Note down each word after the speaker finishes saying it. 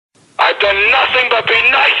done nothing but be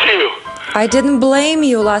nice to you. I didn't blame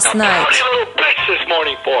you last night. What are you little bitch this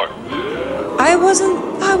morning for? I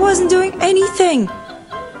wasn't doing anything.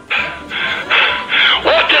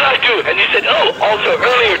 What did I do? And you said, oh, also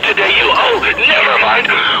earlier today never mind.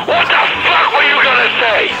 What the fuck were you gonna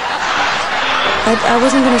say? I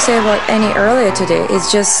wasn't gonna say about any earlier today.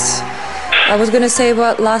 It's just, I was gonna say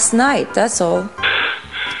about last night, that's all.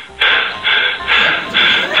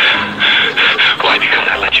 Why, because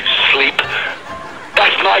I let you sleep?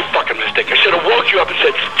 That's my fucking mistake. I should have woke you up and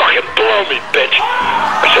said, fucking blow me, bitch.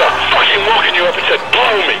 I should have fucking woken you up and said,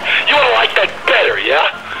 blow me. You would have liked that better, yeah?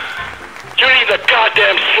 You need the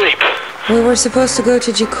goddamn sleep. We were supposed to go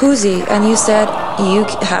to jacuzzi, and you said you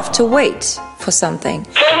have to wait for something.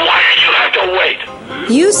 So why did you have to wait?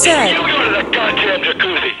 You said... You go to the goddamn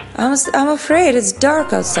jacuzzi. I'm afraid it's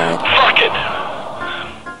dark outside. Fuck it.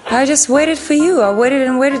 I just waited for you. I waited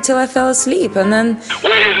and waited till I fell asleep, and then...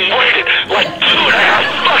 Waited and waited like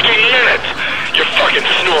 2.5 fucking minutes. You're fucking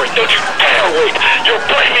snoring. Don't you dare wait. You're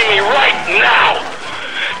blaming me right now.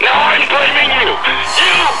 Now I'm blaming you.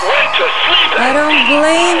 You went to sleep. I don't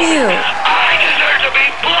blame you. I deserve to be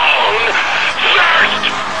blown first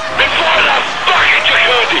before the fucking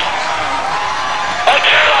jacuzzi.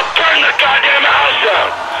 I'll burn the goddamn house down.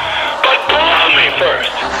 But blow me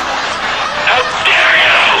first. How dare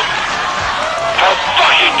you? How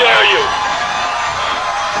fucking dare you?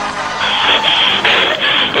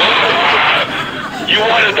 You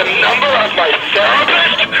wanted the number of my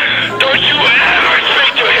therapist? Don't you ever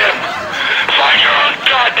speak to him. Find your own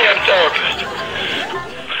goddamn therapist.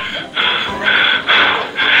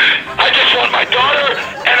 I just want my daughter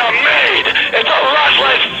and a maid. It's a lot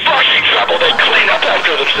less fucking trouble. They clean up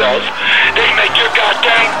after themselves. They make your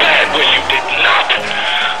goddamn bed, which you did not.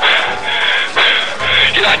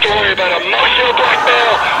 You don't have to worry about emotional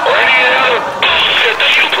blackmail or any of the other bullshit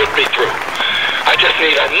that you put me through. I just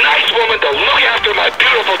need a nice woman to look after my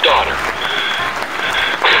beautiful daughter.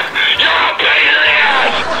 You're a pain in the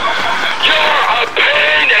ass! You're a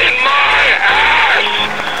pain in my ass!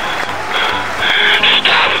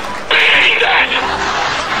 Stop being that!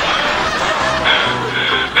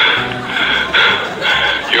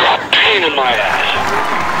 You're a pain in my ass.